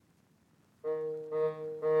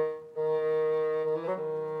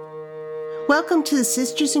Welcome to the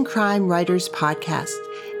Sisters in Crime Writers Podcast.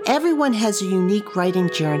 Everyone has a unique writing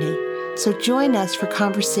journey, so join us for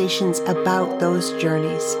conversations about those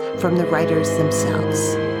journeys from the writers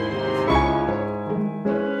themselves.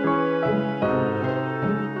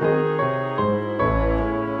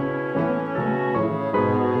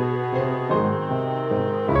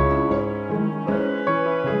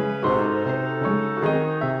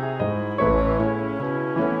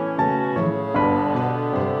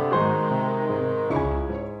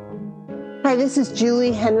 Hi, this is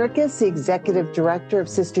Julie Henricus, the Executive Director of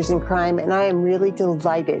Sisters in Crime, and I am really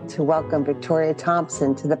delighted to welcome Victoria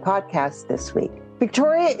Thompson to the podcast this week.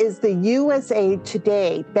 Victoria is the USA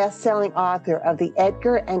Today best-selling author of the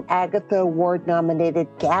Edgar and Agatha Award-nominated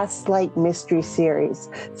Gaslight Mystery Series,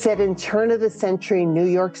 set in turn-of-the-century New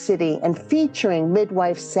York City and featuring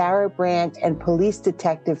midwife Sarah Brandt and police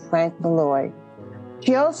detective Frank Malloy.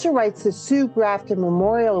 She also writes the Sue Grafton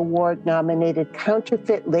Memorial Award-nominated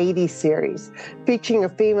Counterfeit Lady series, featuring a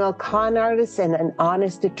female con artist and an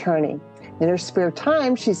honest attorney. In her spare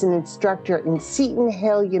time, she's an instructor in Seton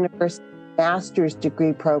Hill University master's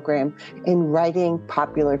degree program in writing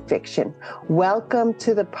popular fiction. Welcome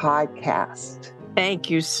to the podcast. Thank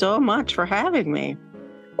you so much for having me.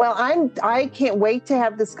 Well, I can't wait to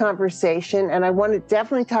have this conversation, and I want to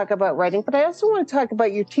definitely talk about writing, but I also want to talk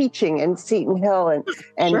about your teaching in Seton Hill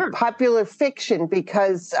and Sure. popular fiction,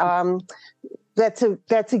 because that's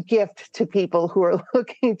a gift to people who are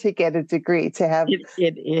looking to get a degree to have.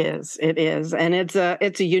 It is, and it's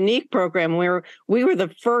a unique program where we were the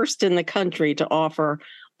first in the country to offer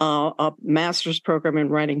a master's program in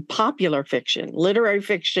writing popular fiction. Literary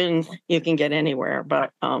fiction you can get anywhere,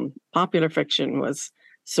 but popular fiction was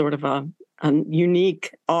sort of a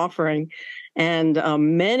unique offering. And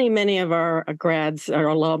many of our grads, our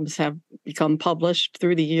alums, have become published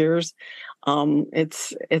through the years.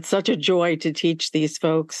 It's such a joy to teach these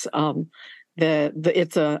folks.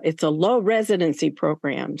 It's a low residency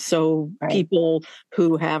program, so Right. People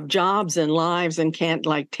who have jobs and lives and can't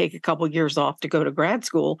take a couple years off to go to grad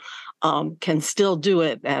school can still do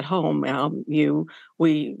it at home.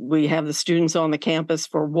 We have the students on the campus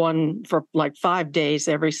for 5 days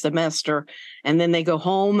every semester, and then they go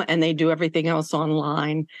home and they do everything else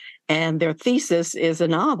online. And their thesis is a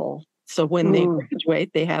novel. So when they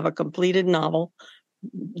graduate, they have a completed novel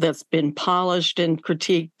that's been polished and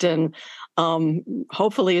critiqued and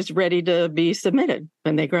hopefully is ready to be submitted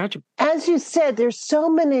when they graduate. As you said, there's so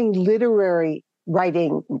many literary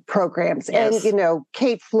writing programs. Yes. And,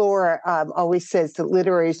 Kate Flora always says that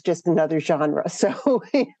literary is just another genre. So,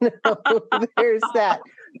 there's that.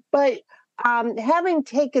 But having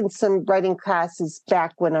taken some writing classes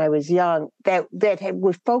back when I was young that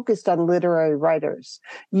were focused on literary writers,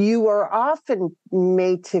 you are often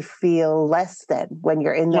made to feel less than when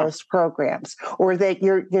you're in those programs, or that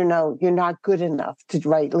you're not good enough to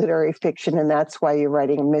write literary fiction, and that's why you're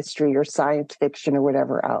writing a mystery or science fiction or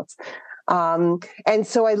whatever else. And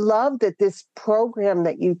so I love that this program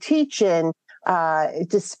that you teach in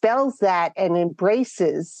dispels that and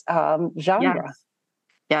embraces genre.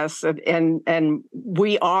 Yes, and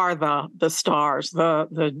we are the stars,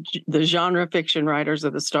 the genre fiction writers are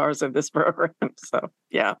the stars of this program. So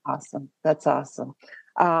yeah, awesome. That's awesome.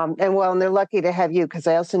 And they're lucky to have you, because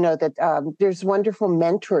I also know that there's wonderful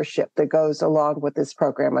mentorship that goes along with this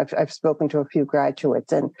program. I've spoken to a few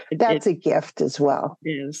graduates, and that's a gift as well.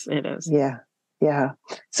 It is. Yeah.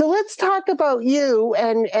 So let's talk about you,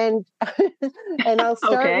 and I'll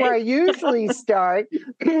start where I usually start.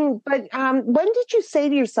 But when did you say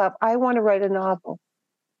to yourself, I want to write a novel?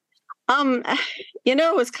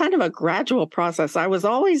 It was kind of a gradual process. I was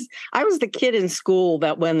the kid in school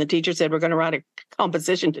that when the teacher said we're going to write a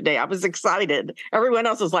composition today, I was excited. Everyone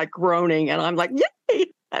else was groaning, and I'm like, yay!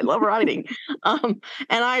 I love writing. And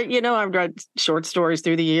I've read short stories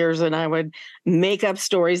through the years, and I would make up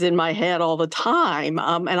stories in my head all the time.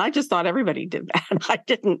 And I just thought everybody did that. I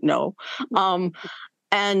didn't know.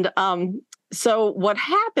 So what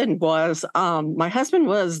happened was my husband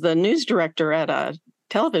was the news director at a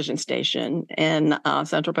television station in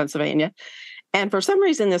central Pennsylvania. And for some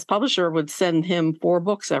reason, this publisher would send him 4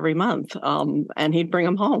 books every month, and he'd bring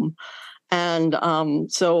them home. And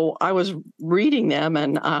so I was reading them,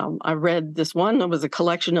 and I read this one that was a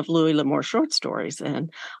collection of Louis L'Amour short stories. And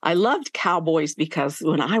I loved cowboys because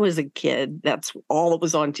when I was a kid, that's all that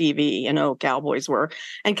was on TV, cowboys were.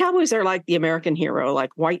 And cowboys are like the American hero,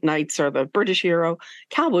 like white knights are the British hero.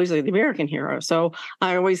 Cowboys are the American hero. So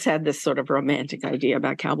I always had this sort of romantic idea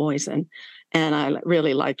about cowboys, and I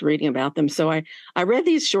really liked reading about them. So I read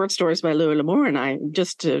these short stories by Louis L'Amour, and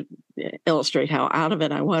just to illustrate how out of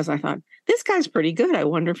it I was, I thought, this guy's pretty good. I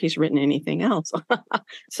wonder if he's written anything else.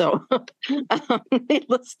 So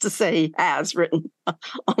needless to say, he has written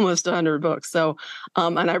almost 100 books. So,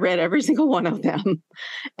 and I read every single one of them.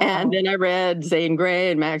 And then I read Zane Grey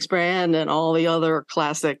and Max Brand and all the other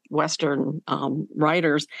classic Western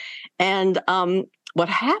writers. And what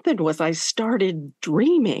happened was I started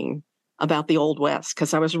dreaming about the Old West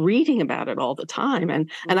because I was reading about it all the time. And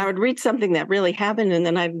I would read something that really happened, and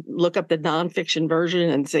then I'd look up the nonfiction version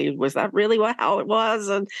and say, was that really how it was?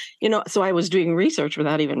 And, so I was doing research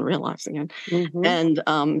without even realizing it.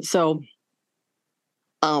 And so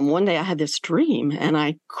one day I had this dream and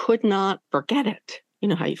I could not forget it. You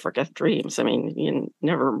know how you forget dreams. I mean, you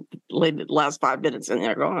never laid the last 5 minutes and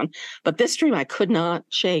they're gone. But this dream I could not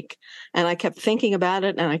shake. And I kept thinking about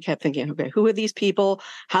it. And I kept thinking, okay, who are these people?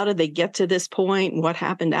 How did they get to this point? What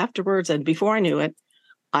happened afterwards? And before I knew it,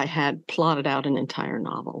 I had plotted out an entire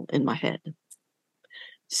novel in my head.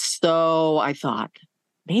 So I thought,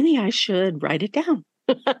 maybe I should write it down.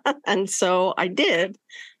 And so I did.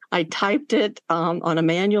 I typed it on a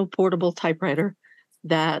manual portable typewriter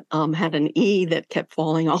that had an E that kept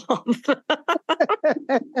falling off.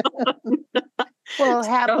 Well,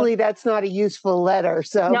 happily, that's not a useful letter.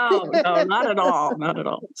 So no, not at all, not at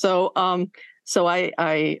all. So, so I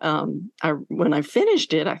when I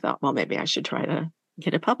finished it, I thought, well, maybe I should try to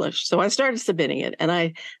get it published. So I started submitting it, and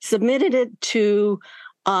I submitted it to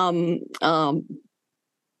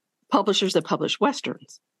publishers that publish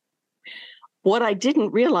Westerns. What I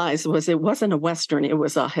didn't realize was it wasn't a Western. It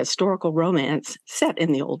was a historical romance set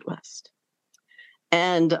in the Old West.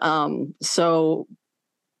 And so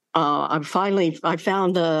I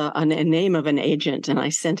found a name of an agent, and I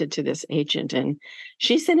sent it to this agent. And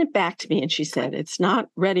she sent it back to me, and she said, it's not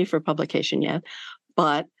ready for publication yet,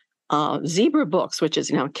 but Zebra Books, which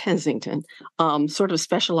is now Kensington, sort of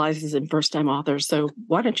specializes in first-time authors. So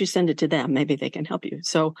why don't you send it to them? Maybe they can help you.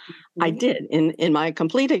 So I did. In my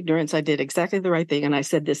complete ignorance, I did exactly the right thing. And I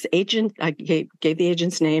said, this agent, I gave the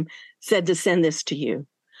agent's name, said to send this to you.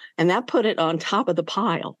 And that put it on top of the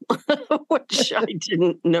pile, which I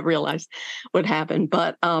didn't realize would happen.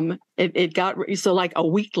 But it got, so like a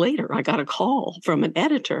week later, I got a call from an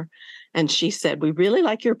editor. And she said, we really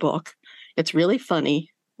like your book. It's really funny,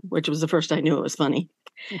 which was the first I knew it was funny.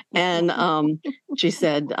 And she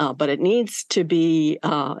said, but it needs to be,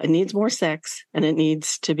 it needs more sex, and it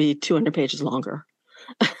needs to be 200 pages longer.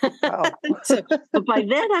 Wow. But by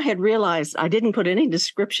then I had realized I didn't put any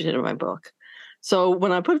description in my book. So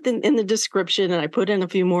when I put it in the description and I put in a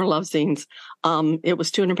few more love scenes, it was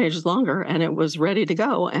 200 pages longer and it was ready to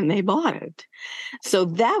go, and they bought it. So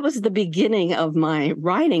that was the beginning of my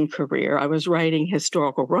writing career. I was writing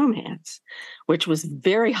historical romance, which was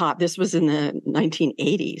very hot. This was in the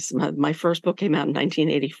 1980s. My first book came out in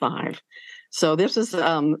 1985. So this was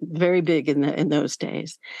very big in those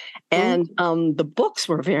days. And the books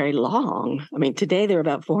were very long. I mean, today they're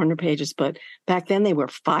about 400 pages, but back then they were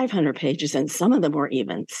 500 pages, and some of them were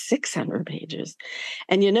even 600 pages.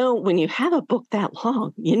 And, when you have a book that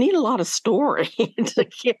long, you need a lot of story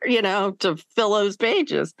to fill those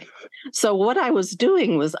pages. So what I was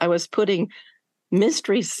doing was I was putting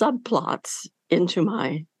mystery subplots into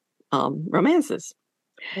my romances.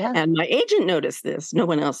 Yeah. And my agent noticed this. No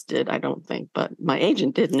one else did, I don't think, but my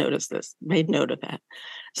agent did notice this, made note of that.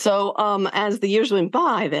 So as the years went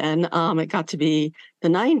by, then it got to be the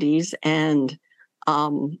 90s, and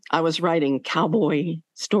I was writing cowboy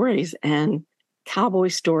stories, and cowboy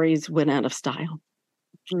stories went out of style.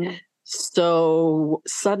 Mm-hmm. So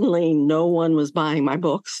suddenly no one was buying my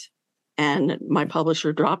books, and my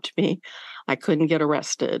publisher dropped me. I couldn't get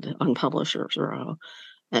arrested on Publishers Row.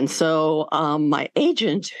 And so my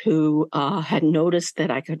agent, who had noticed that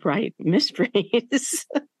I could write mysteries,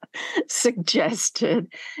 suggested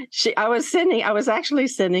I was actually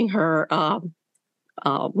sending her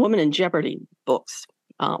Woman in Jeopardy books.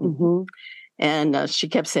 And she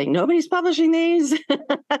kept saying, nobody's publishing these.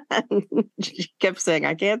 And she kept saying,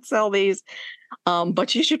 I can't sell these,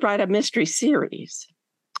 but you should write a mystery series.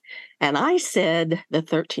 And I said the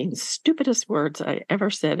 13 stupidest words I ever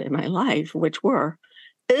said in my life, which were,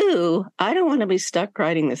 ooh, I don't want to be stuck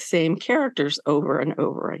writing the same characters over and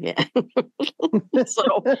over again.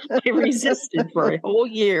 So I resisted for a whole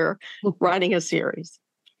year writing a series.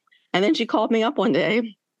 And then she called me up one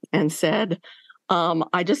day and said,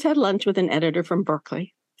 I just had lunch with an editor from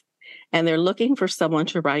Berkeley, and they're looking for someone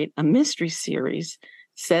to write a mystery series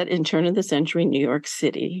set in turn of the century New York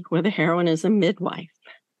City, where the heroine is a midwife.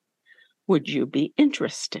 Would you be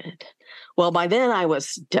interested? Well, by then I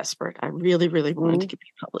was desperate. I really, really wanted to be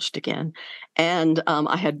published again. And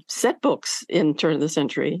I had set books in turn of the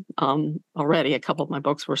century already. A couple of my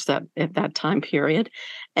books were set at that time period.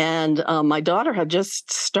 And my daughter had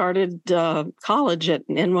just started college at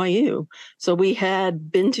NYU. So we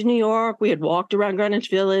had been to New York. We had walked around Greenwich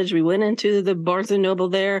Village. We went into the Barnes & Noble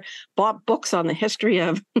there, bought books on the history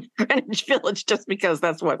of Greenwich Village just because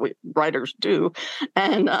that's what writers do.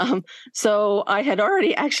 And so I had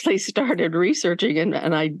already actually started researching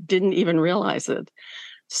and I didn't even realize it.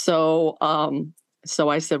 So so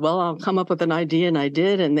I said, well, I'll come up with an idea, and I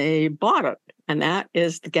did, and they bought it. And that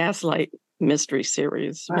is the Gaslight Mystery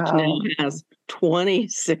Series, which now has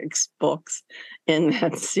 26 books in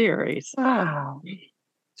that series. Wow.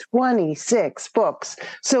 26 books.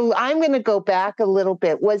 So I'm going to go back a little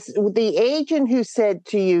bit. Was the agent who said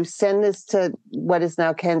to you, send this to what is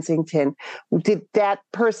now Kensington, did that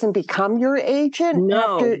person become your agent?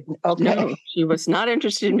 No. Okay. No, she was not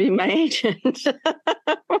interested in being my agent.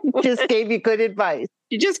 Just gave you good advice.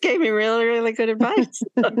 She just gave me really, really good advice.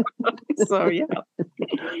 So, yeah.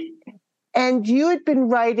 And you had been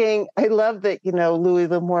writing, I love that, Louis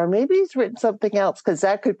L'Amour, maybe he's written something else, because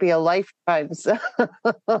that could be a lifetime's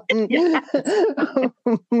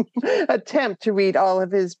attempt to read all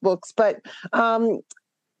of his books. But talk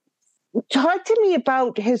to me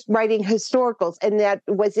about his writing historicals. And that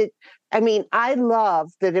was it. I mean, I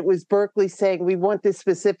love that it was Berkeley saying, we want this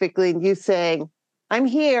specifically, and you saying, I'm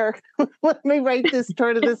here. Let me write this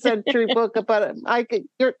turn of the century book about it. I'm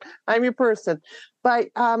your person. But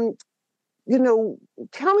tell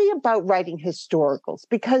me about writing historicals,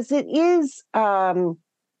 because it is,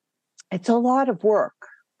 it's a lot of work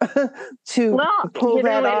to pull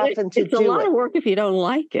that off and to do it. It's a lot of work if you don't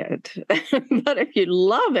like it, but if you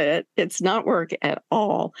love it, it's not work at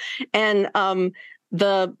all. And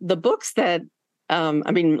the books that,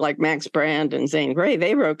 like Max Brand and Zane Grey,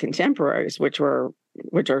 they wrote contemporaries, which are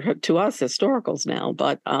to us historicals now,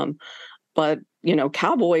 but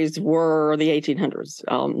cowboys were the 1800s,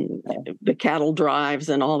 the cattle drives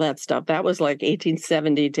and all that stuff. That was like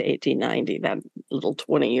 1870 to 1890, that little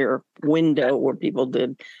 20-year window where people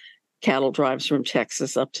did cattle drives from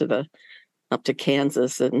Texas up to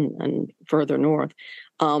Kansas and further north.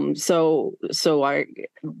 So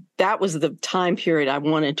that was the time period I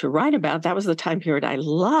wanted to write about. That was the time period I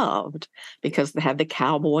loved, because they had the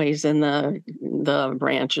cowboys and the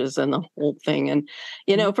ranches and the whole thing. And,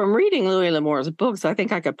 from reading Louis L'Amour's books, I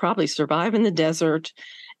think I could probably survive in the desert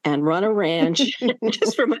and run a ranch.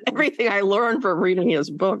 Just from everything I learned from reading his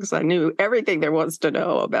books, I knew everything there was to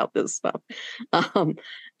know about this stuff.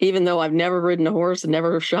 Even though I've never ridden a horse,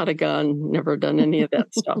 never shot a gun, never done any of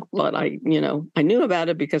that stuff, but I knew about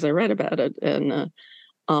it because I read about it. And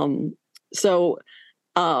so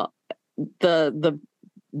the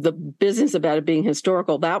business about it being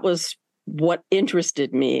historical, that was what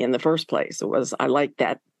interested me in the first place. It was, I liked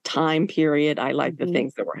that time period. I liked the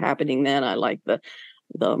things that were happening then. I liked the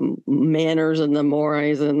manners and the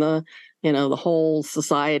mores and the whole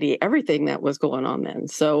society, everything that was going on then.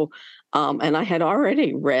 So, and I had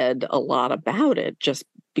already read a lot about it just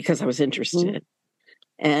because I was interested.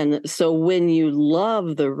 And so when you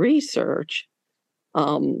love the research,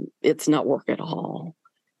 it's not work at all.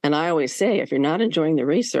 And I always say, if you're not enjoying the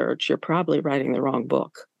research, you're probably writing the wrong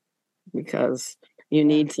book, because you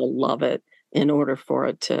need to love it in order for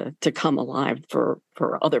it to come alive for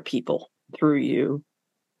other people through you.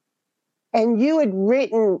 And you had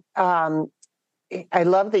written, I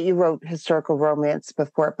love that you wrote historical romance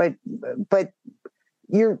before, but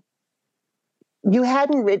you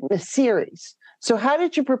hadn't written a series. So how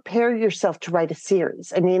did you prepare yourself to write a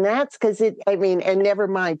series? I mean, that's because and never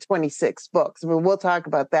mind 26 books. I mean, we'll talk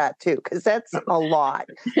about that too, because that's a lot.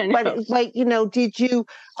 But did you,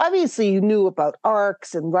 obviously you knew about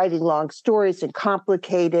arcs and writing long stories and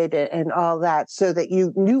complicated and all that, so that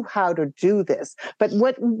you knew how to do this. But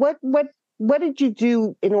what did you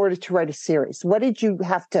do in order to write a series? What did you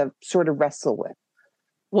have to sort of wrestle with?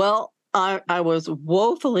 Well, I was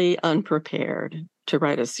woefully unprepared to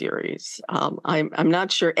write a series. I'm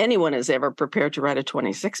not sure anyone has ever prepared to write a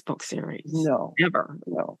 26-book series. No, ever.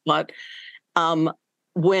 No. But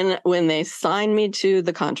when they signed me to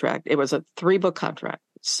the contract, it was a 3-book contract.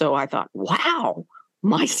 So I thought, wow,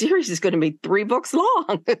 my series is going to be 3 books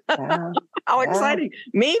long. Yeah. How exciting.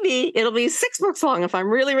 Maybe it'll be 6 books long if I'm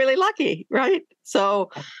really, really lucky, right?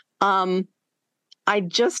 So I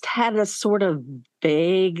just had a sort of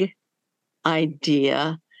vague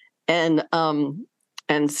idea. And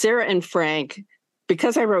Sarah and Frank,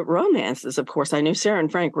 because I wrote romances, of course, I knew Sarah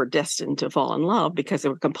and Frank were destined to fall in love because they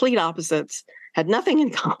were complete opposites. had nothing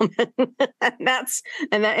in common.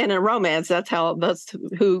 And in a romance, that's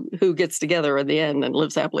who gets together in the end and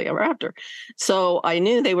lives happily ever after. So I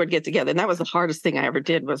knew they would get together. And that was the hardest thing I ever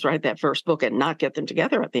did, was write that first book and not get them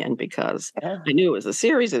together at the end, because I knew it was a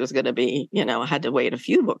series. It was going to be, I had to wait a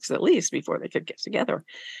few books at least before they could get together.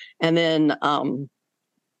 And then,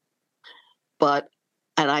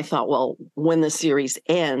 and I thought, well, when the series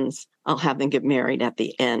ends, I'll have them get married at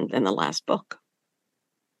the end in the last book.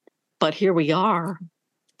 But here we are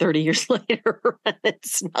 30 years later, and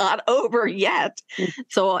it's not over yet.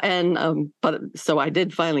 So, so I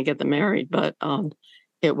did finally get them married, but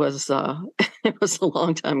it was a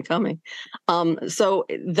long time coming. But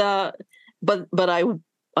I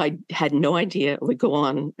had no idea it would go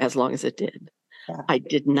on as long as it did. Yeah. I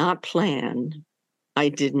did not plan. I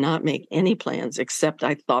did not make any plans, except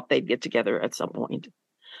I thought they'd get together at some point.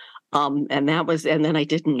 And then I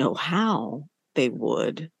didn't know how they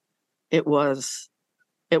would. It was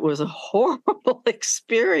a horrible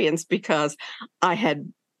experience, because I had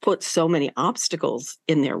put so many obstacles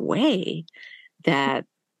in their way that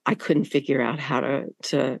I couldn't figure out how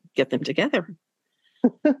to get them together.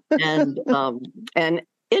 And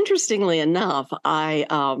interestingly enough, I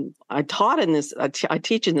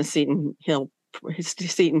teach in the Seton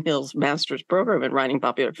Hill's master's program in writing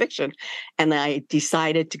popular fiction, and I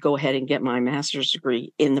decided to go ahead and get my master's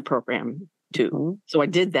degree in the program too. Mm-hmm. So I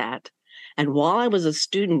did that. And while I was a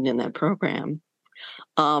student in that program,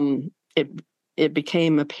 it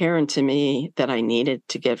became apparent to me that I needed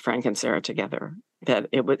to get Frank and Sarah together, that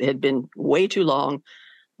it had been way too long.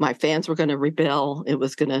 My fans were going to rebel. It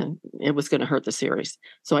was going to hurt the series.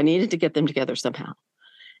 So I needed to get them together somehow.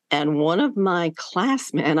 And one of my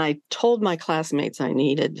classmates, and I told my classmates I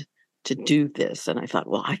needed to do this. And I thought,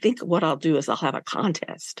 well, I think what I'll do is I'll have a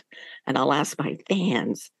contest, and I'll ask my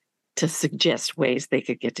fans to suggest ways they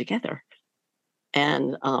could get together.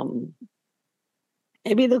 And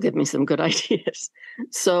maybe they'll give me some good ideas.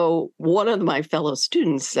 So one of my fellow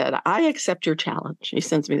students said, I accept your challenge. He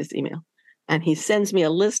sends me this email, and he sends me a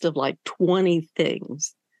list of like 20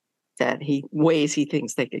 things ways he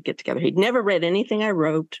thinks they could get together. He'd never read anything I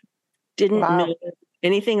wrote, didn't know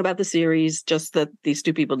anything about the series, just that these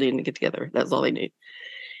two people needed to get together. That's all they knew.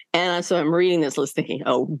 And so I'm reading this list thinking,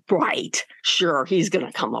 oh, right, sure, he's going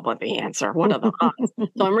to come up with the answer. What are the odds?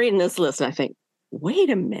 So I'm reading this list, and I think, wait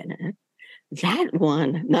a minute, that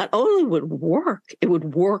one not only would work, it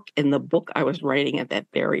would work in the book I was writing at that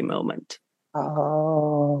very moment.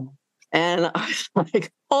 Oh. And I was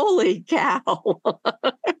like, holy cow.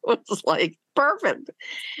 It was like perfect.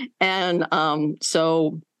 And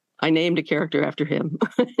so I named a character after him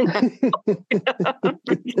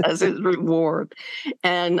as his reward.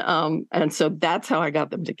 And so that's how I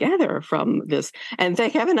got them together from this. And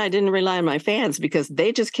thank heaven I didn't rely on my fans, because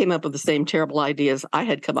they just came up with the same terrible ideas I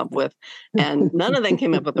had come up with. And none of them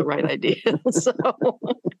came up with the right ideas.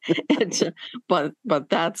 But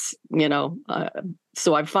that's,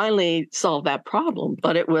 so I finally solved that problem.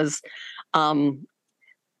 But it was, I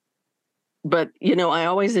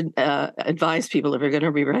always advise people, if you're going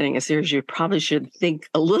to be writing a series, you probably should think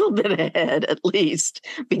a little bit ahead, at least,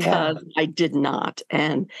 because I did not.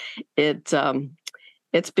 And it's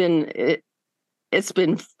been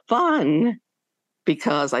fun,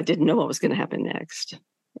 because I didn't know what was going to happen next.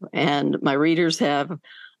 And my readers have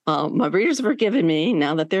forgiven me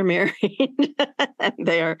now that they're married.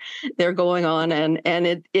 They're going on, and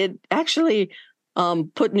it actually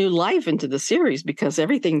put new life into the series, because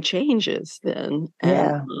everything changes then.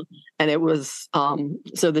 And it was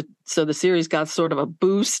so the series got sort of a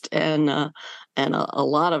boost, and a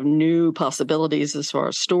lot of new possibilities as far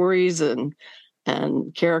as stories and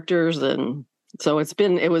characters. And so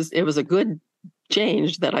it was a good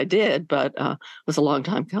change that I did, but it was a long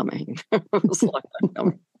time coming. It was a long time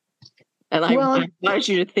coming. And I advise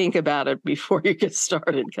you to think about it before you get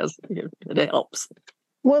started, because it helps.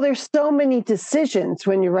 Well, there's so many decisions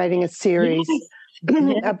when you're writing a series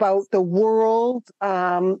about the world,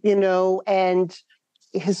 and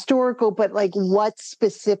historical, but like what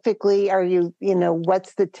specifically are you,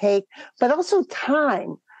 what's the take, but also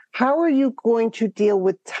time. How are you going to deal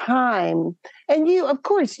with time? And you, of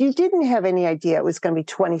course, you didn't have any idea it was going to be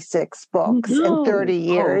 26 books in 30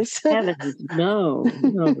 years. No.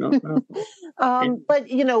 But,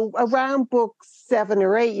 around book 7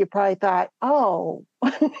 or 8, you probably thought, oh,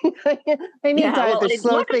 I need to either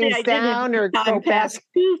slow things down or go fast.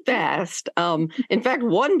 Too fast. In fact,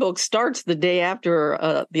 one book starts the day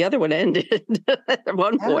after the other one ended at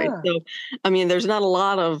one point. So, there's not a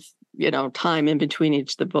lot of time in between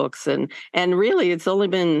each of the books, and really it's only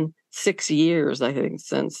been 6 years, I think,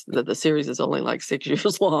 since the series is only like 6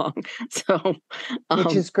 years long. So,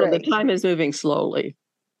 which is so the great. time is moving slowly.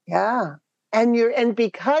 Yeah. And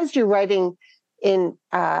because you're writing in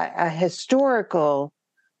a historical,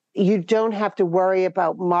 you don't have to worry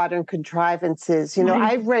about modern contrivances. Right.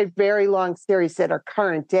 I've read very long series that are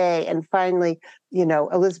current day, and finally,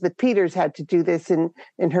 Elizabeth Peters had to do this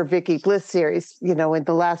in her Vicky Bliss series. In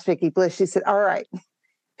the last Vicky Bliss, she said, "All right,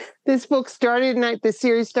 this book the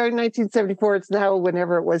series started in 1974. It's now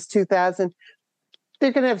whenever it was 2000.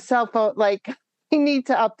 They're going to have cell phone, we need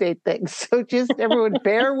to update things. So just everyone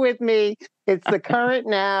bear with me. It's the current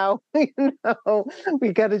now. We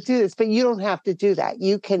got to do this, but you don't have to do that.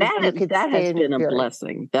 You can That stay has in been your a period.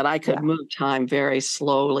 blessing, that I could move time very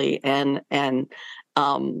slowly and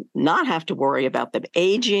not have to worry about them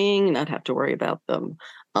aging, not have to worry about them.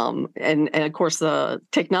 And of course, the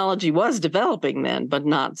technology was developing then, but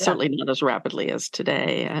certainly not as rapidly as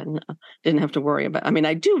today. And didn't have to worry about. I mean,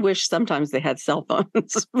 I do wish sometimes they had cell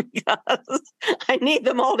phones because I need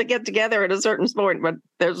them all to get together at a certain point. But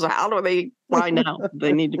how do they find out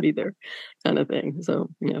they need to be there, kind of thing. So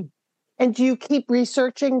yeah. And do you keep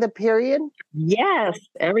researching the period? Yes.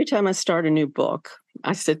 Every time I start a new book,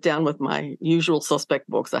 I sit down with my usual suspect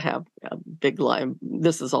books. I have a big line.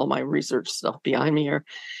 This is all my research stuff behind me here.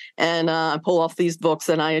 And I pull off these books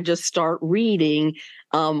and I just start reading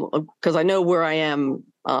because I know where I am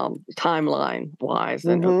timeline wise.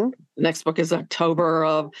 And the next book is October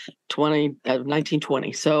of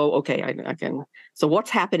 1920. So, okay, I can. So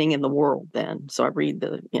what's happening in the world then? So I read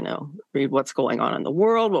read what's going on in the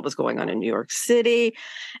world, what was going on in New York City.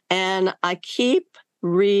 And I keep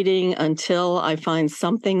reading until I find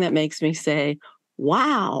something that makes me say,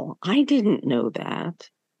 wow, I didn't know that.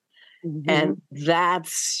 And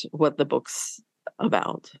that's what the book's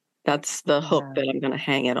about. That's the hook that I'm going to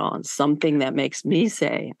hang it on. Something that makes me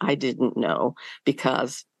say, I didn't know,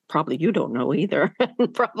 because probably you don't know either.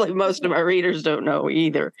 Probably most of my readers don't know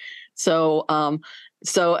either. So,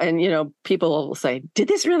 people will say, did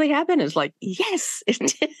this really happen? It's like, yes, it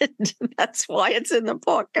did. That's why it's in the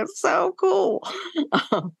book. It's so cool.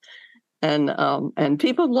 And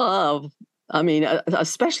people love,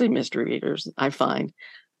 especially mystery readers, I find,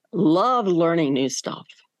 love learning new stuff,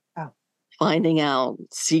 finding out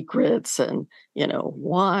secrets and,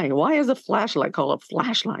 why is a flashlight called a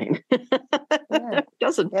flashlight? It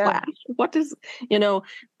doesn't flash. What does,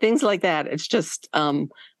 things like that. It's just,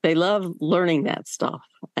 they love learning that stuff.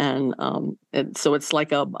 And so it's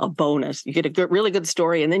like a bonus. You get a really good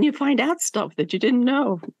story and then you find out stuff that you didn't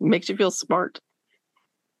know. It makes you feel smart.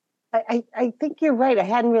 I think you're right. I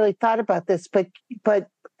hadn't really thought about this, but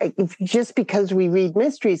just because we read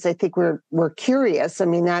mysteries, I think we're curious. I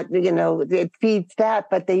mean, that it feeds that.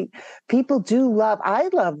 But people do love. I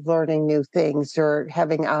love learning new things or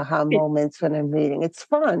having aha moments when I'm reading. It's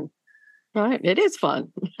fun. Right. It is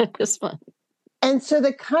fun. It's fun. And so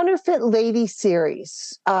the Counterfeit Lady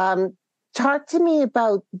series. Talk to me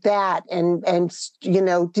about that. And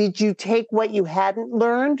did you take what you hadn't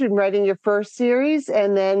learned in writing your first series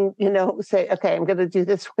and then, say, okay, I'm going to do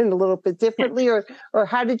this one a little bit differently, or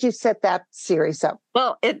how did you set that series up?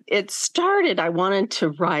 Well, it started, I wanted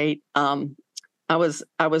to write, I wanted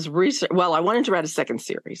to write a second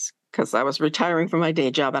series because I was retiring from my day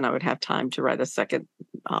job and I would have time to write a second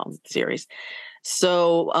series.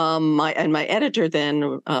 So my editor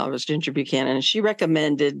then was Ginger Buchanan, and she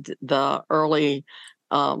recommended the early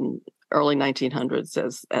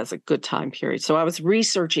 1900s as a good time period. So I was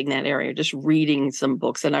researching that area, just reading some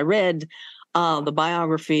books, and I read the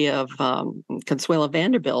biography of Consuela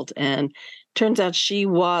Vanderbilt, and turns out she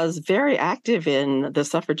was very active in the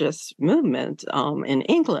suffragist movement in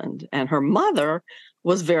England, and her mother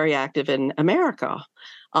was very active in America.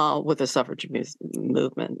 With the suffrage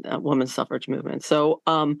movement, women's suffrage movement. So,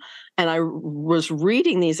 and I was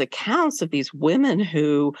reading these accounts of these women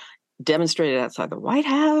who demonstrated outside the White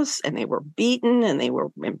House, and they were beaten, and they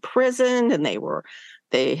were imprisoned, and they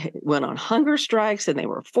went on hunger strikes, and they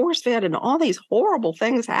were force fed, and all these horrible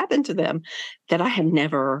things happened to them that I had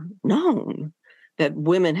never known. That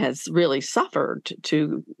women has really suffered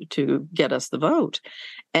to get us the vote,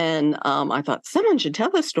 and I thought someone should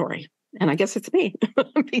tell this story. And I guess it's me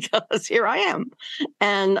because here I am.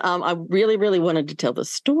 And I really, really wanted to tell the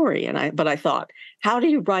story. But I thought, how do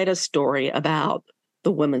you write a story about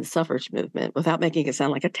the women's suffrage movement without making it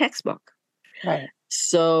sound like a textbook? Right.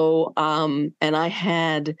 So, and I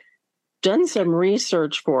had done some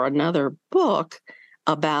research for another book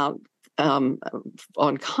about on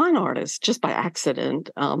con artists just by accident.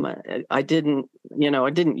 I didn't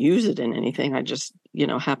use it in anything. I just,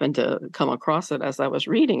 happened to come across it as I was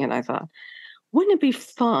reading. And I thought, wouldn't it be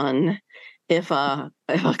fun if a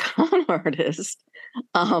con artist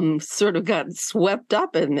sort of got swept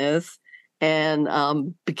up in this and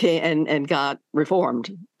became and got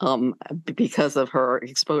reformed because of her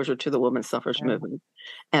exposure to the women's suffrage movement.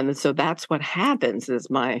 And so that's what happens is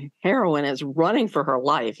my heroine is running for her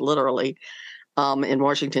life, literally, in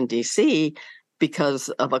Washington, D.C., because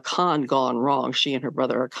of a con gone wrong. She and her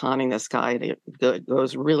brother are conning this guy, and it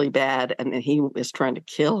goes really bad. And then he is trying to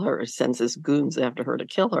kill her, sends his goons after her to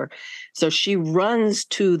kill her. So she runs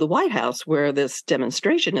to the White House where this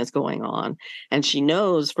demonstration is going on. And she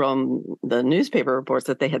knows from the newspaper reports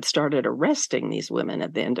that they had started arresting these women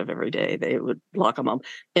at the end of every day. They would lock them up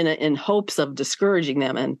in hopes of discouraging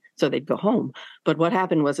them. And so they'd go home. But what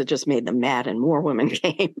happened was it just made them mad, and more women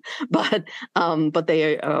came. But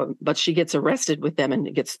she gets arrested with them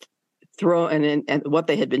and gets thrown. And what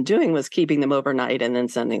they had been doing was keeping them overnight and then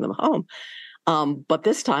sending them home. But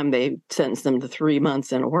this time they sentenced them to 3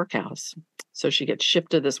 months in a workhouse. So she gets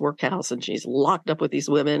shipped to this workhouse and she's locked up with these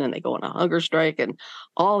women, and they go on a hunger strike and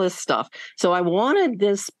all this stuff. So I wanted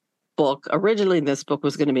this book. Originally, this book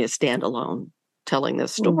was going to be a standalone telling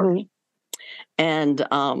this story. And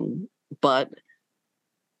but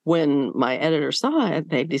when my editor saw it,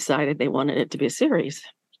 they decided they wanted it to be a series.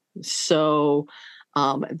 So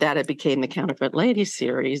that it became the Counterfeit Lady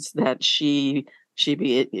series, that she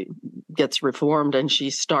gets reformed, and she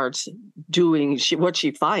starts doing, what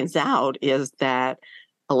she finds out is that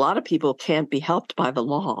a lot of people can't be helped by the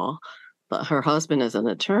law. But her husband is an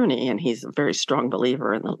attorney, and he's a very strong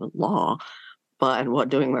believer in the law, and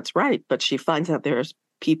doing what's right. But she finds out there's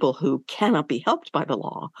people who cannot be helped by the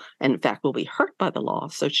law, and in fact will be hurt by the law.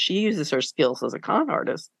 So she uses her skills as a con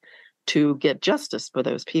artist to get justice for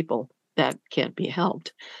those people that can't be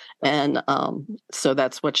helped. And so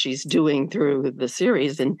that's what she's doing through the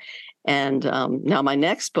series. And now my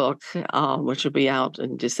next book, which will be out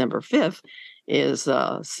in December 5th, is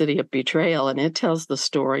City of Betrayal. And it tells the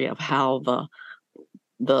story of how the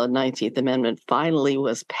 19th Amendment finally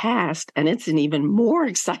was passed. And it's an even more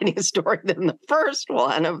exciting story than the first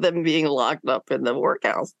one of them being locked up in the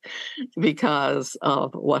workhouse because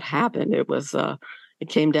of what happened. It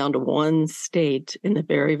came down to one state in the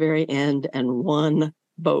very, very end and one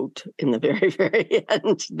vote in the very, very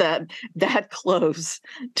end that close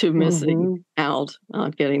to missing out on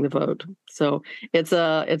getting the vote. So it's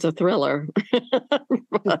a thriller.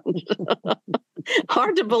 But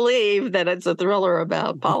hard to believe that it's a thriller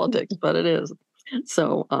about politics, but it is.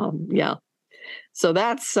 So yeah. So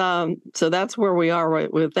that's where we are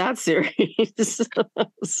with that series.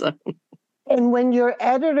 So. And when your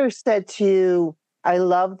editor said to you, I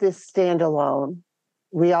love this standalone,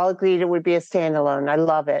 we all agreed it would be a standalone. I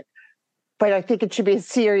love it. But I think it should be a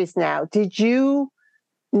series now. Did you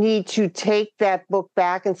need to take that book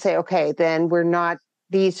back and say, okay, then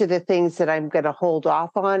these are the things that I'm going to hold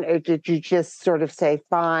off on? Or did you just sort of say,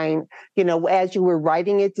 fine, as you were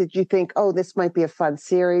writing it, did you think, oh, this might be a fun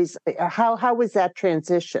series? How was that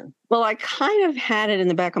transition? Well, I kind of had it in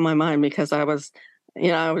the back of my mind because I was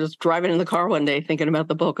driving in the car one day thinking about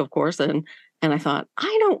the book, of course, and I thought,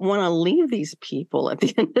 I don't want to leave these people at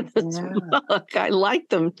the end of this book. I like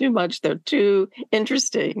them too much. They're too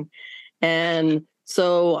interesting. And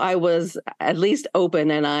so I was at least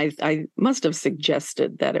open, and I must have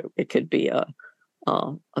suggested that it could be a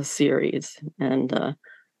series, and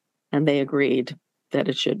they agreed that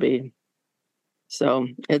it should be. So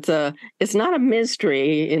it's not a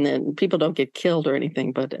mystery, and then people don't get killed or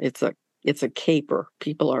anything, but it's a caper.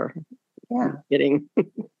 People are getting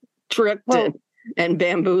tricked and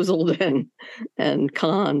bamboozled and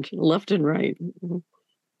conned left and right.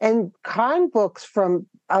 And con books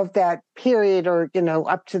of that period or,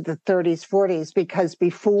 up to the 30s, 40s, because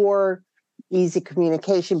before easy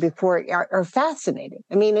communication, are fascinating.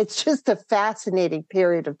 I mean, it's just a fascinating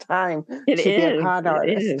period of time to be a con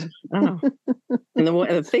artist. Oh. And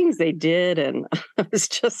the things they did, and it was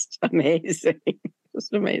just amazing.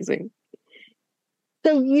 Just amazing.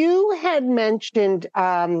 So you had mentioned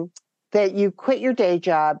that you quit your day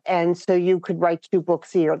job, and so you could write 2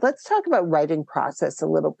 books a year. Let's talk about writing process a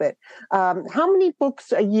little bit. How many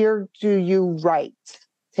books a year do you write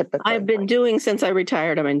typically? I've been doing, since I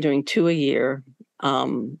retired, I've been doing 2 a year.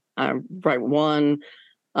 I write one.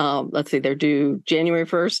 Let's see, they're due January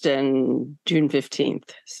 1st and June 15th.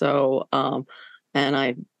 So, and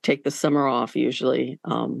I take the summer off usually.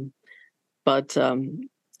 But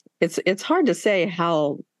it's hard to say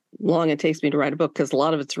how long it takes me to write a book because a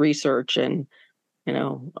lot of it's research and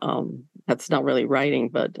that's not really writing,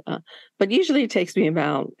 but usually it takes me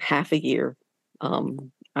about half a year.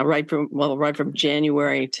 I write from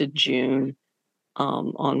January to June,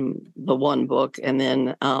 on the one book, and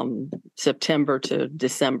then September to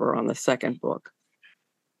December on the second book.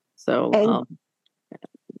 So,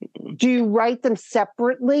 do you write them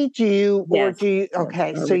separately? Yes.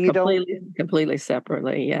 Okay, so you completely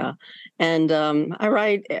separately, yeah. And I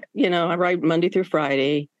write Monday through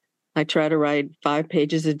Friday. I try to write 5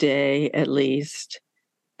 pages a day at least.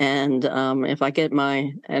 And if I get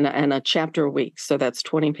and a chapter a week, so that's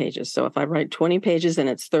 20 pages. So if I write 20 pages and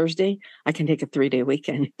it's Thursday, I can take a 3-day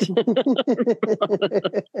weekend. But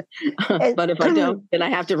if I don't, then I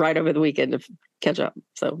have to write over the weekend to catch up.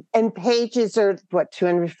 So, and pages are what,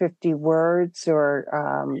 250 words or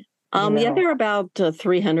yeah, they're about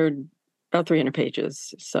 300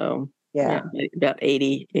 pages. So yeah, about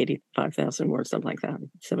 85,000 words, something like that.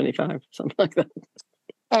 75, something like that.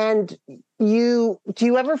 And do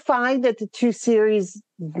you ever find that the two series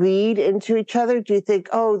lead into each other? Do you think,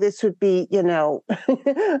 oh, this would be, oh,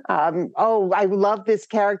 I love this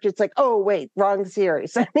character. It's like, oh, wait, wrong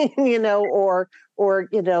series. I mean, or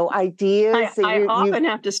ideas. I often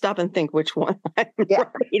have to stop and think which one I'm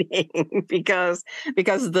writing because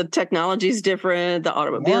the technology is different, the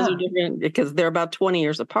automobiles are different, because they're about 20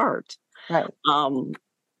 years apart. Right.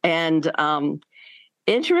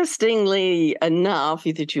 Interestingly enough,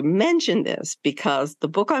 that you mentioned this, because the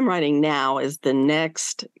book I'm writing now is the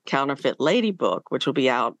next Counterfeit Lady book, which will be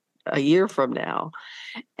out a year from now.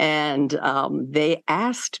 And they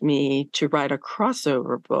asked me to write a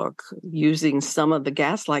crossover book using some of the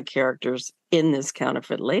Gaslight characters in this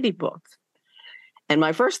Counterfeit Lady book. And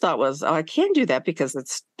my first thought was, I can't do that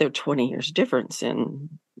because they're 20 years difference in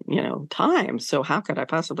time. So how could I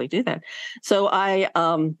possibly do that? So I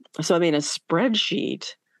made a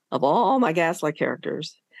spreadsheet of all my Gaslight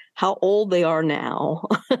characters, how old they are now,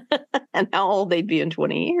 and how old they'd be in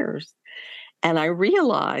 20 years. And I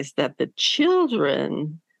realized that the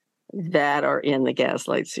children that are in the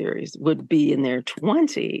Gaslight series would be in their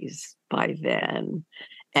 20s by then,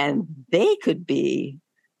 and they could be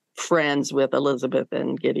friends with Elizabeth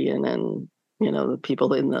and Gideon and the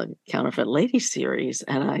people in the Counterfeit Lady series.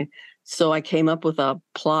 And so I came up with a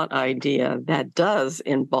plot idea that does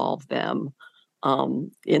involve them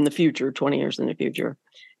in the future, 20 years in the future.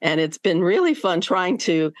 And it's been really fun trying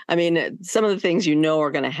to, some of the things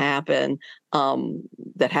are going to happen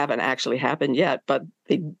that haven't actually happened yet, but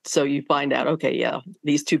so you find out, okay, yeah,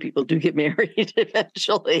 these two people do get married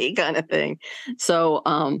eventually, kind of thing. So,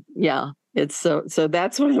 it's so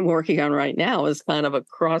that's what I'm working on right now, is kind of a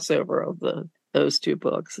crossover of those two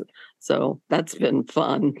books. So that's been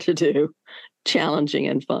fun to do, challenging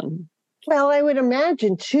and fun. Well, I would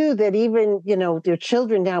imagine too that even, they're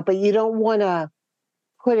children now, but you don't want to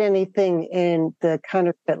put anything in the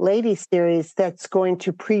Counterfeit Lady series that's going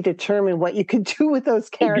to predetermine what you could do with those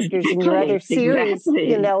characters in your other series,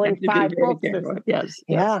 in 5 books. Yes.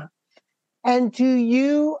 Yeah. And do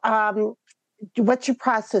you, what's your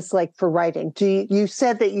process like for writing? You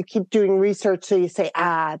said that you keep doing research, so you say,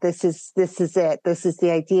 this is it, this is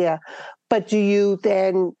the idea. But do you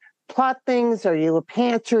then plot things? Are you a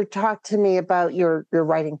pantser? Talk to me about your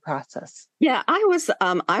writing process. Yeah, I was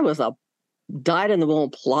a dyed-in-the-wool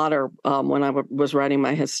plotter when I was writing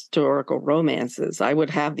my historical romances. I would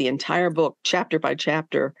have the entire book, chapter by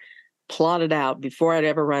chapter, plotted out before I'd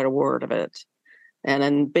ever write a word of it. And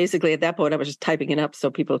then basically at that point, I was just typing it up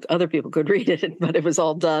so other people could read it, but it was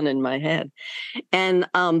all done in my head. And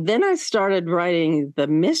then I started writing the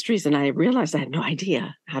mysteries, and I realized I had no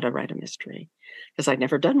idea how to write a mystery, because I'd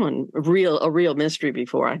never done a real mystery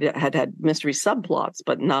before. I had mystery subplots,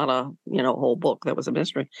 but not a whole book that was a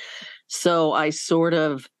mystery. So I sort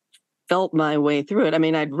of felt my way through it.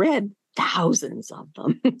 I'd read thousands of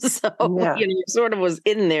them. So, sort of was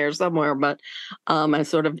in there somewhere, but I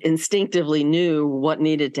sort of instinctively knew what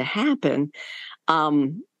needed to happen. But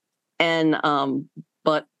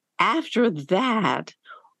after that,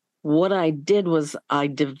 what I did was I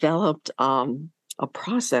developed a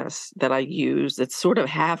process that I use that's sort of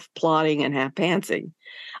half plotting and half pantsing.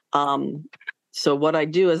 So what I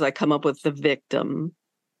do is I come up with the victim.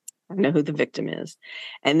 I know who the victim is.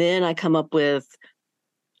 And then I come up with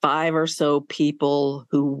 5 or so people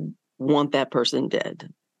who want that person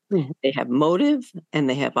dead. Mm-hmm. They have motive, and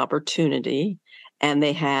they have opportunity, and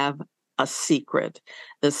they have a secret.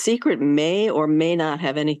 The secret may or may not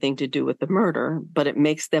have anything to do with the murder, but it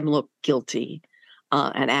makes them look guilty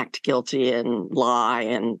and act guilty and lie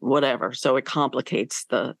and whatever. So it complicates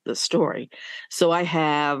the story. So I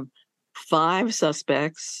have 5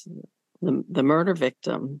 suspects, the murder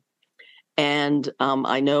victim, and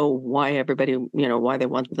I know why everybody, why they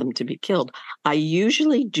want them to be killed. I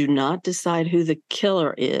usually do not decide who the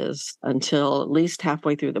killer is until at least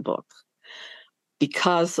halfway through the book.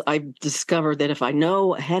 because I've discovered that if I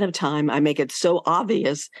know ahead of time, I make it so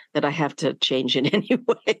obvious that I have to change it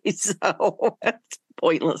anyway. So it's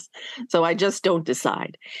pointless. So I just don't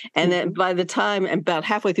decide. And then by the time, about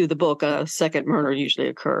halfway through the book, a second murder usually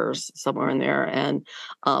occurs somewhere in there. And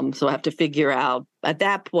so I have to figure out, at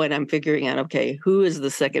that point, I'm figuring out, okay, who is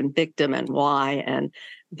the second victim and why? And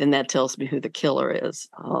then that tells me who the killer is,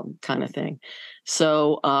 kind of thing.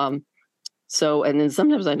 So, and then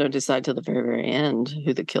sometimes I don't decide till the very, very end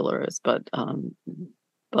who the killer is, but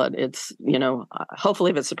it's,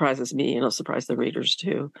 hopefully if it surprises me, it'll surprise the readers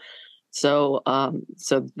too. So,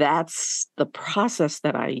 so that's the process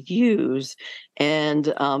that I use.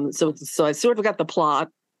 And so I sort of got the plot,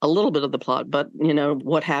 a little bit of the plot, but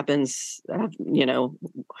what happens, how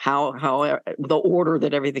the order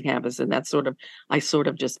that everything happens, and I sort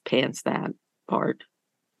of just pants that part.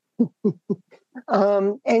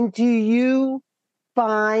 And do you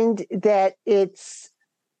find that it's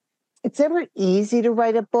ever easy to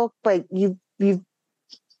write a book? But you've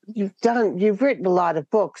written a lot of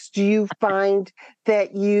books. Do you find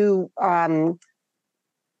that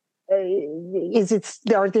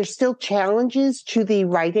are there still challenges to the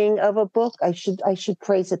writing of a book? I should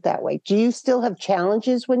phrase it that way. Do you still have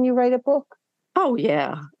challenges when you write a book? Oh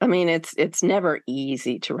yeah. I mean, it's never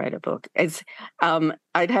easy to write a book. It's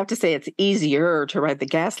I'd have to say it's easier to write the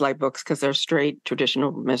Gaslight books because they're straight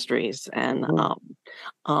traditional mysteries, and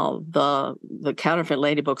the Counterfeit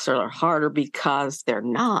Lady books are harder because they're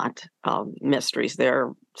not mysteries.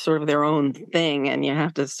 They're sort of their own thing, and you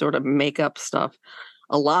have to sort of make up stuff,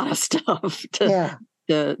 a lot of stuff to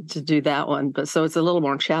do that one. But so it's a little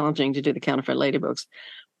more challenging to do the Counterfeit Lady books,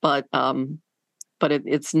 but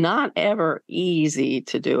it's not ever easy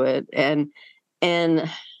to do it. And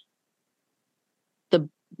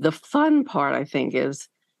the fun part, I think, is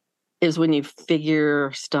when you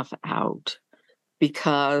figure stuff out,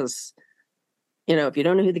 because, if you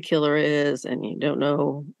don't know who the killer is and you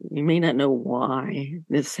may not know why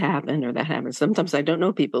this happened or that happened. Sometimes I don't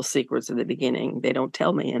know people's secrets at the beginning. They don't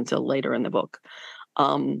tell me until later in the book.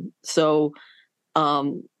 So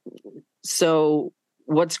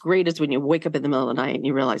what's great is when you wake up in the middle of the night and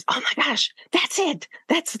you realize, oh my gosh, that's it.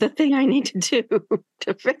 That's the thing I need to do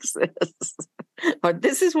to fix this. Or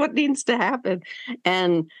this is what needs to happen.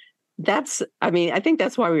 And I think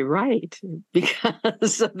that's why we write,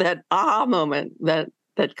 because of that aha moment that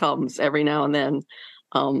comes every now and then.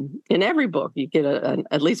 In every book, you get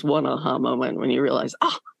at least one aha moment when you realize,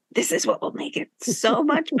 oh, this is what will make it so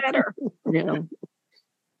much better.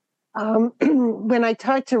 When I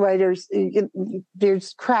talk to writers,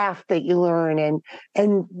 there's craft that you learn,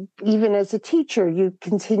 and even as a teacher, you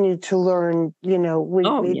continue to learn.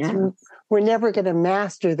 We're never going to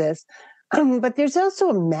master this, but there's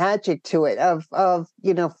also a magic to it of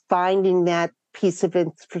finding that piece of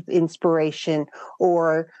inspiration,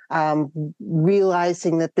 or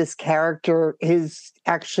realizing that this character is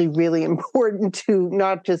actually really important to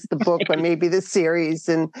not just the book, but maybe the series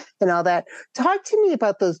and all that. Talk to me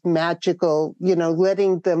about those magical,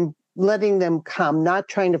 letting them come, not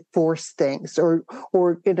trying to force things, or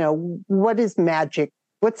what is magic?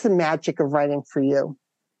 What's the magic of writing for you?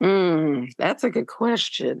 That's a good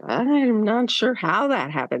question. I'm not sure how that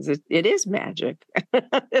happens. It is magic.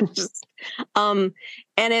 One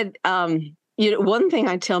thing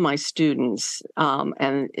I tell my students,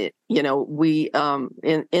 we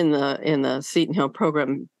in the Seton Hill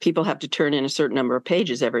program, people have to turn in a certain number of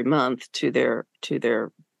pages every month to their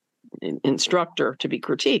instructor to be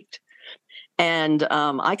critiqued. And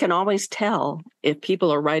I can always tell if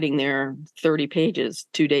people are writing their 30 pages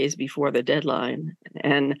 2 days before the deadline,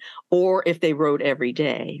 or if they wrote every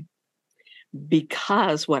day.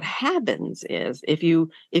 Because what happens is if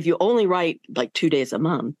you only write like 2 days a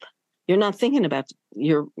month, you're not thinking about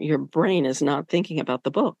your brain is not thinking about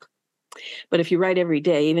the book. But if you write every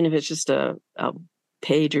day, even if it's just a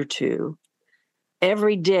page or two,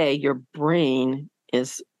 every day your brain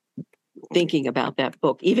is thinking about that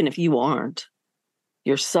book, even if you aren't.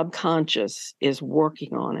 Your subconscious is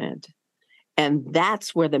working on it. And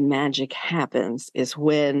that's where the magic happens, is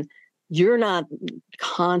when you're not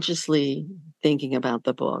consciously thinking about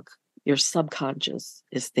the book. Your subconscious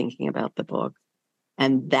is thinking about the book.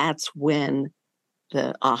 And that's when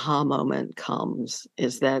the aha moment comes,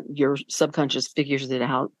 is that your subconscious figures it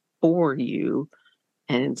out for you.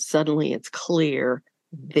 And suddenly it's clear.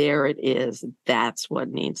 There it is. That's what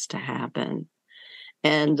needs to happen.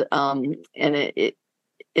 And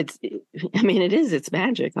it's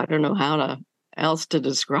magic. I don't know how to else to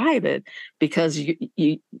describe it, because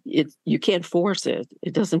you can't force it.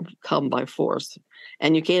 It doesn't come by force,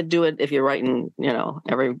 and you can't do it if you're writing,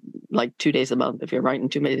 every like 2 days a month. If you're writing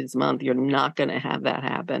 2 days a month, you're not going to have that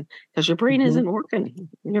happen because your brain isn't working.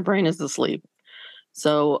 Your brain is asleep.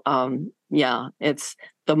 So it's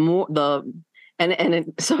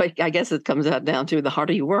I guess it comes out down to the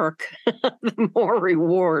harder you work, the more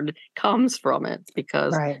reward comes from it,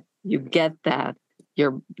 because you get that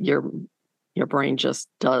your brain just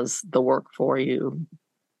does the work for you.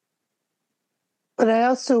 But I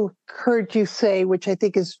also heard you say, which I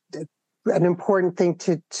think is an important thing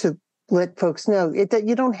to let folks know, that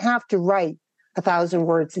you don't have to write 1,000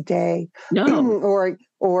 words a day. No.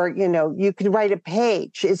 or you could write a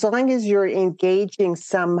page, as long as you're engaging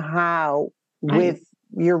somehow with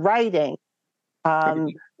your writing.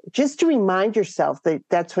 Just to remind yourself that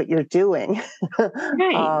that's what you're doing.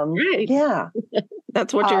 Right. Yeah.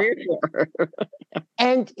 That's what you're here for.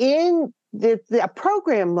 And in a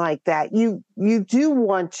program like that, you do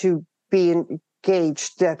want to be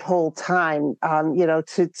engaged that whole time,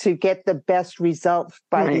 to get the best result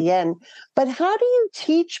by the end. But how do you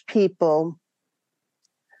teach people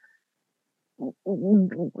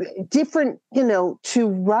different, to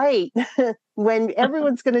write when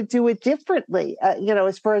everyone's going to do it differently,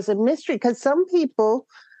 as far as a mystery? Because some people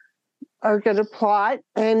are going to plot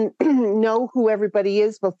and know who everybody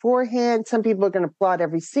is beforehand. Some people are going to plot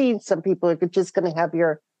every scene. Some people are just going to have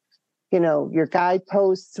your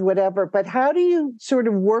guideposts, whatever. But how do you sort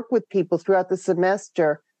of work with people throughout the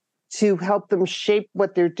semester to help them shape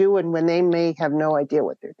what they're doing when they may have no idea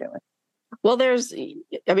what they're doing? Well, there's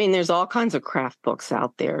all kinds of craft books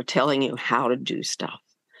out there telling you how to do stuff.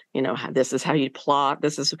 This is how you plot.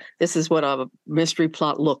 This is what a mystery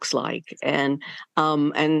plot looks like. And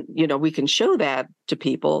we can show that to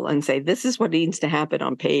people and say, this is what needs to happen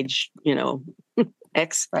on page,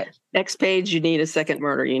 X page. You need a second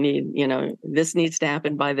murder. You need, this needs to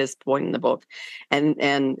happen by this point in the book.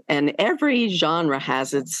 And every genre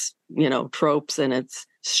has its, tropes and its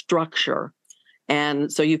structure.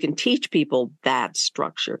 And so you can teach people that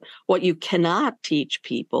structure. What you cannot teach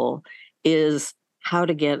people is how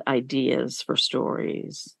to get ideas for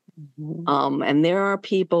stories. And there are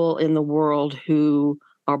people in the world who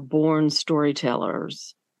are born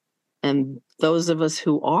storytellers. And those of us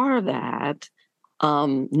who are that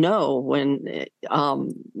know when,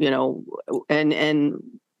 and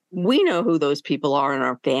we know who those people are in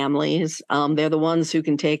our families. They're the ones who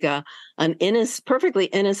can take an perfectly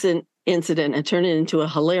innocent incident and turn it into a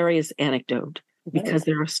hilarious anecdote because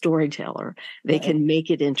they're a storyteller. They can make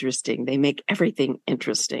it interesting. They make everything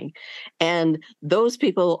interesting. And those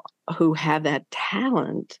people who have that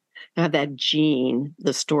talent, have that gene,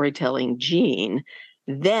 the storytelling gene,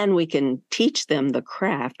 then we can teach them the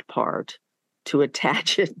craft part, to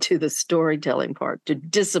attach it to the storytelling part, to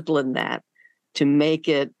discipline that, to make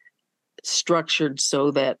it structured so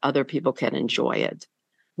that other people can enjoy it.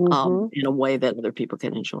 In a way that other people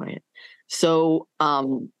can enjoy it.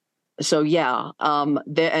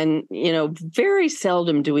 Very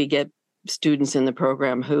seldom do we get students in the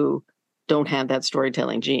program who don't have that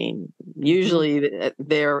storytelling gene. Usually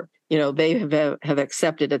they're, they have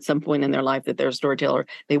accepted at some point in their life that they're a storyteller.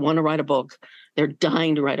 They want to write a book. They're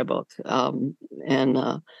dying to write a book.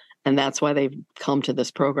 And that's why they've come to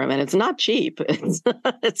this program. And it's not cheap.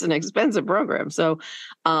 It's an expensive program. So,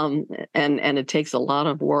 and it takes a lot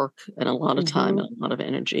of work and a lot of time and a lot of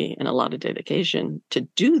energy and a lot of dedication to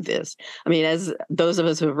do this. I mean, as those of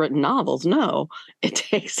us who have written novels know, it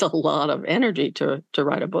takes a lot of energy to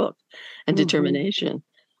write a book and determination.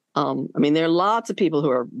 There are lots of people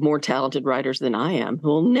who are more talented writers than I am who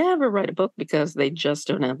will never write a book because they just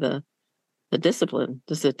don't have the discipline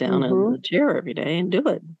to sit down in the chair every day and do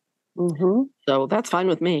it. So that's fine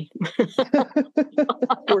with me.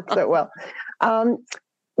 Works out well.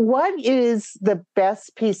 What is the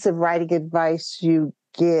best piece of writing advice you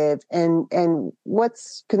give? And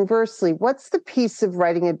what's the piece of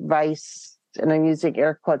writing advice, and I'm using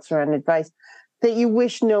air quotes around advice, that you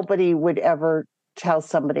wish nobody would ever tell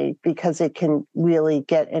somebody because it can really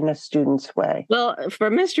get in a student's way? Well, for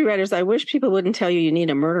mystery writers, I wish people wouldn't tell you need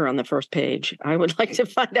a murder on the first page. I would like to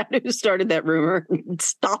find out who started that rumor and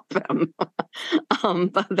stop them.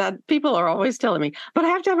 But that people are always telling me, but I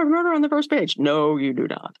have to have a murder on the first page. No, you do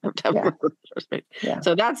not have to have a murder on the first page. Yeah.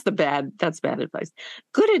 So that's bad advice.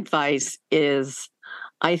 Good advice is,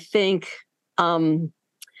 I think, the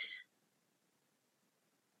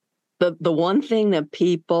one thing that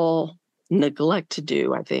people neglect to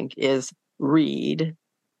do, I think, is read.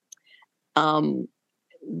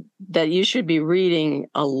 that you should be reading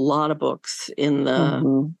a lot of books in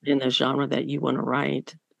the genre that you want to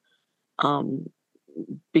write,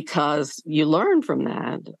 because you learn from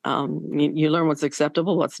that. You learn what's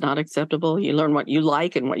acceptable, what's not acceptable. You learn what you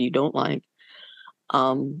like and what you don't like.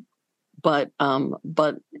 But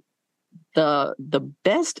the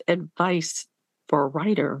best advice for a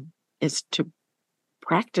writer is to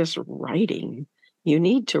practice writing. You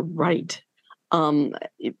need to write.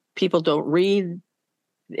 People don't read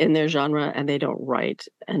in their genre and they don't write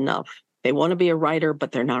enough. They want to be a writer,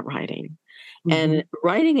 but they're not writing. And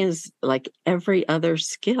writing is like every other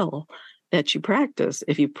skill that you practice.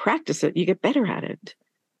 If you practice it, you get better at it.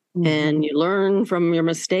 And you learn from your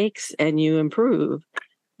mistakes and you improve.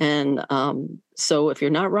 And so if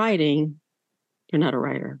you're not writing, you're not a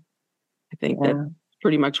writer. I think that's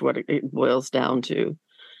pretty much what it boils down to.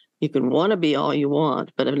 You can want to be all you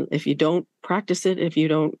want, but if you don't practice it, if you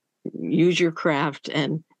don't use your craft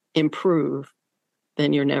and improve,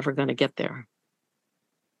 then you're never going to get there.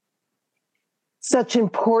 Such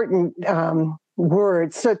important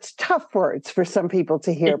words, such tough words for some people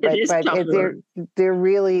to hear, but they're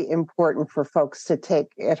really important for folks to take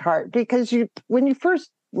at heart, because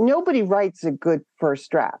nobody writes a good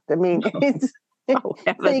first draft. I mean,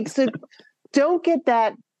 so don't get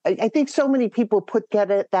that. I think so many people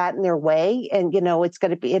get that in their way, and it's going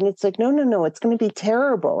to be, and it's like, no, it's going to be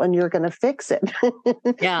terrible, and you're going to fix it.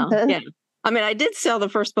 Yeah. I mean, I did sell the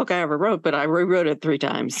first book I ever wrote, but I rewrote it 3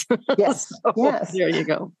 times. Yes, yes. There you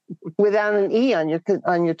go. Without an E on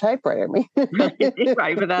your typewriter. I mean,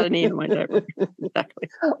 right, without an E on my typewriter. Exactly.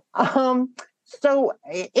 So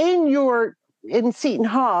in Seton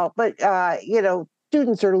Hall, but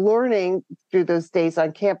students are learning through those days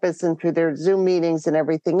on campus and through their Zoom meetings and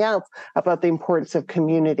everything else about the importance of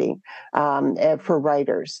community for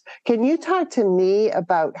writers. Can you talk to me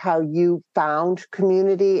about how you found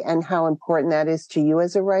community and how important that is to you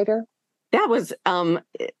as a writer? That was,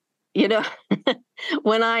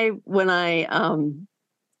 when I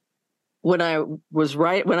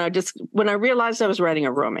realized I was writing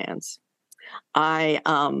a romance, I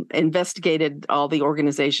investigated all the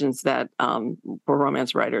organizations that were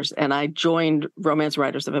romance writers, and I joined Romance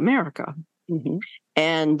Writers of America.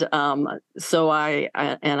 And so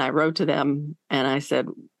I wrote to them and I said,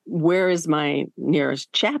 where is my nearest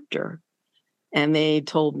chapter? And they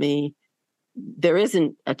told me, there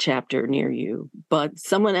isn't a chapter near you, but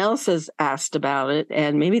someone else has asked about it,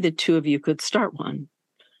 and maybe the 2 of you could start one.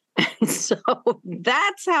 And so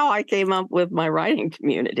that's how I came up with my writing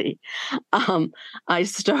community. I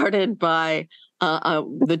started by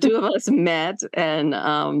the 2 of us met,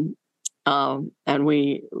 and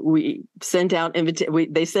we sent out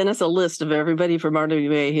they sent us a list of everybody from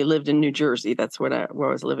RWA who lived in New Jersey. That's where I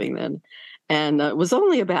was living then, and it was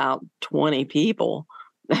only about 20 people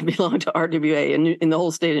that belonged to RWA in the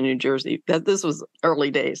whole state of New Jersey. This was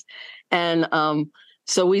early days, and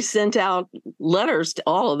so we sent out letters to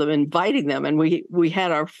all of them, inviting them, and we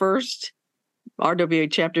had our first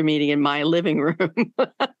RWA chapter meeting in my living room.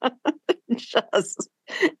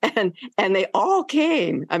 And they all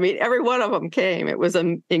came. I mean, every one of them came. It was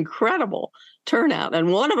an incredible turnout,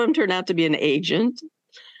 and one of them turned out to be an agent,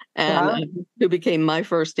 and who became my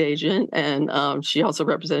first agent, and she also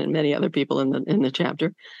represented many other people in the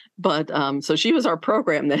chapter. But so she was our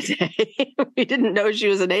program that day. We didn't know she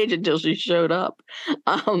was an agent until she showed up.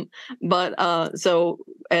 So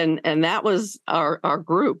that was our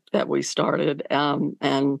group that we started,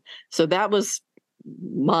 and so that was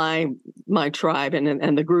my tribe,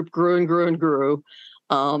 and the group grew and grew and grew.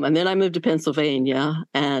 And then I moved to Pennsylvania,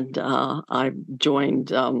 and I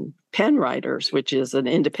joined Penn Writers, which is an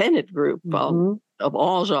independent group of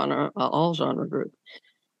all genre group.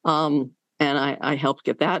 And I helped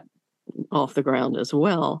get that off the ground as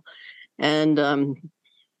well. And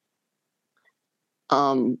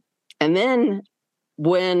then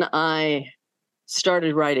when I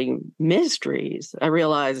started writing mysteries, I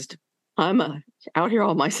realized I'm out here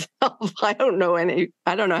all myself. I don't know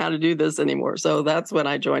how to do this anymore. So that's when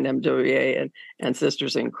I joined MWA and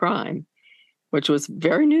Sisters in Crime, which was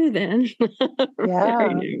very new then.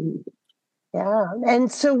 Very new. Yeah.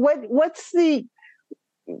 And so what's the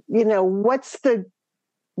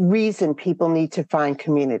reason people need to find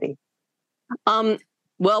community?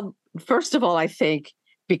 Well, first of all, I think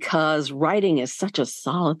because writing is such a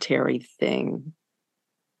solitary thing.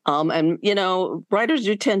 And, writers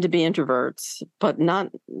do tend to be introverts, but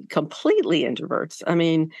not completely introverts. I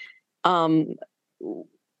mean,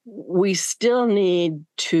 we still need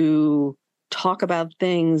to talk about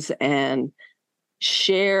things and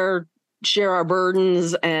share our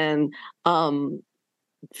burdens and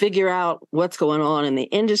figure out what's going on in the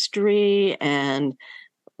industry, and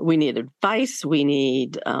we need advice. We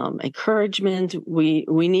need encouragement. We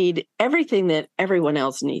need everything that everyone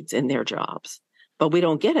else needs in their jobs, but we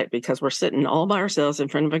don't get it because we're sitting all by ourselves in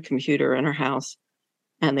front of a computer in our house,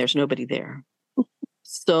 and there's nobody there.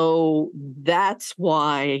 So that's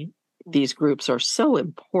why these groups are so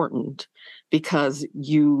important, because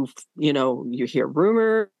you hear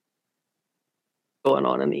rumors going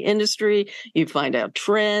on in the industry, you find out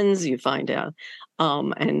trends, you find out,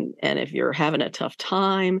 and if you're having a tough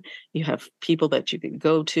time, you have people that you can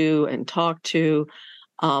go to and talk to.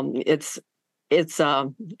 It's I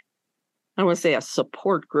don't want to say a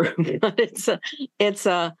support group, but it's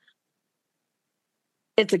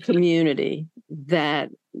a community that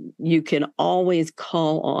you can always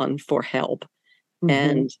call on for help,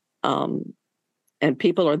 and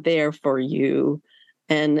people are there for you.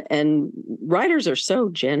 And writers are so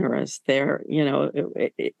generous. They're,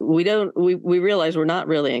 we realize we're not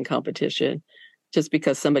really in competition. Just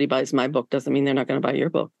because somebody buys my book doesn't mean they're not going to buy your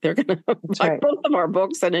book. They're going to buy both of our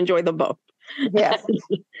books and enjoy them both. Yes.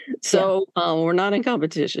 So we're not in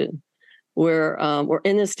competition. We're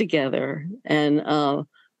in this together, and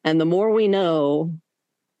the more we know,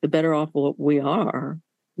 the better off we are.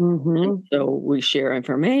 And so we share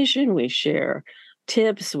information, we share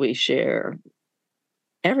tips, we share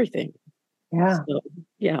everything. Yeah. So,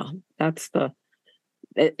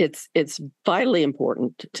 it's vitally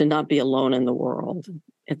important to not be alone in the world.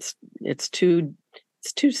 It's too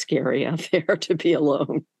scary out there to be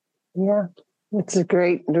alone. Yeah. It's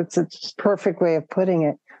a perfect way of putting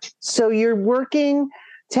it. So you're working,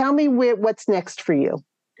 tell me what's next for you.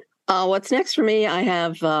 What's next for me? I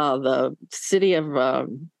have the City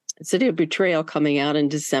of Betrayal coming out in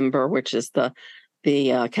December, which is the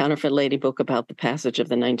counterfeit lady book about the passage of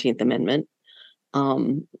the 19th Amendment,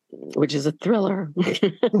 which is a thriller.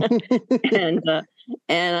 and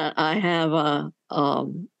I have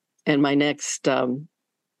and my next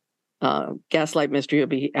Gaslight Mystery will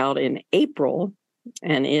be out in April,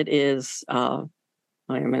 and it is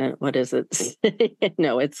wait a minute, what is it?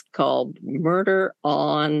 No, it's called Murder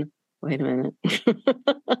on. Wait a minute.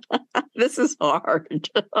 This is hard.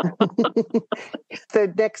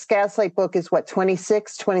 The next Gaslight book is what,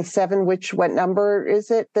 26, 27? What number is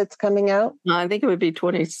it that's coming out? I think it would be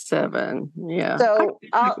 27. Yeah. So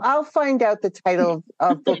I'll find out the title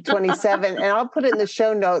of book 27 and I'll put it in the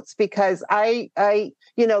show notes, because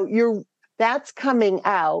that's coming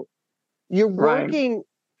out. You're working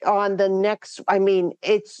on the next. I mean,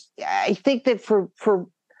 I think that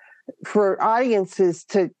for audiences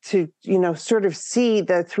to sort of see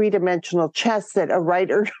the three-dimensional chess that a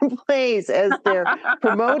writer plays as they're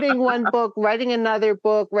promoting one book, writing another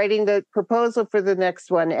book, writing the proposal for the next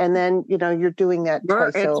one, and then you're doing that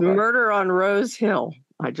twice over. It's Murder on Rose Hill.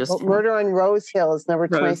 Murder on Rose Hill is number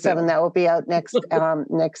 27. That will be out next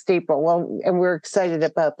April. Well, and we're excited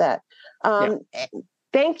about that.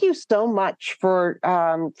 Thank you so much for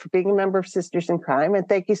being a member of Sisters in Crime, and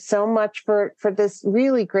thank you so much for this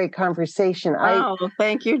really great conversation.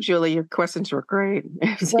 Thank you, Julie. Your questions were great.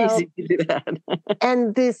 It's easy to do that.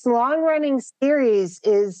 And this long-running series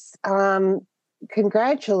is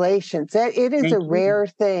congratulations. It is a rare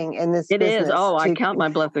thing in this business. It is. I count my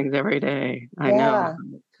blessings every day. I know how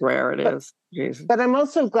rare it is. Jesus. But I'm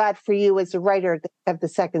also glad for you as a writer of the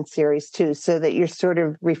second series too, so that you're sort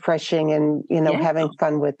of refreshing and having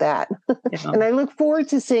fun with that. Yeah. And I look forward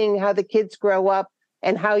to seeing how the kids grow up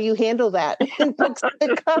and how you handle that in books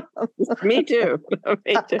to come. Me too.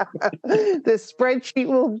 Me too. The spreadsheet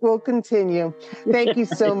will continue. Thank you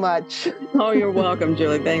so much. Oh, you're welcome,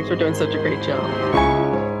 Julie. Thanks for doing such a great job.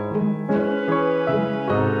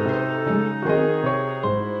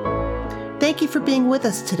 Thank you for being with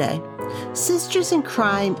us today. Sisters in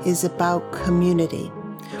Crime is about community.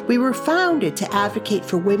 We were founded to advocate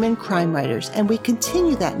for women crime writers, and we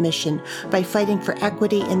continue that mission by fighting for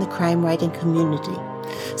equity in the crime writing community.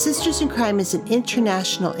 Sisters in Crime is an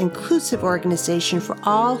international, inclusive organization for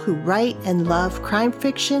all who write and love crime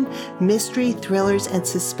fiction, mystery, thrillers, and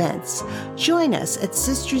suspense. Join us at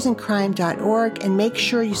sistersincrime.org and make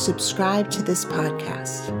sure you subscribe to this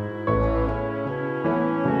podcast.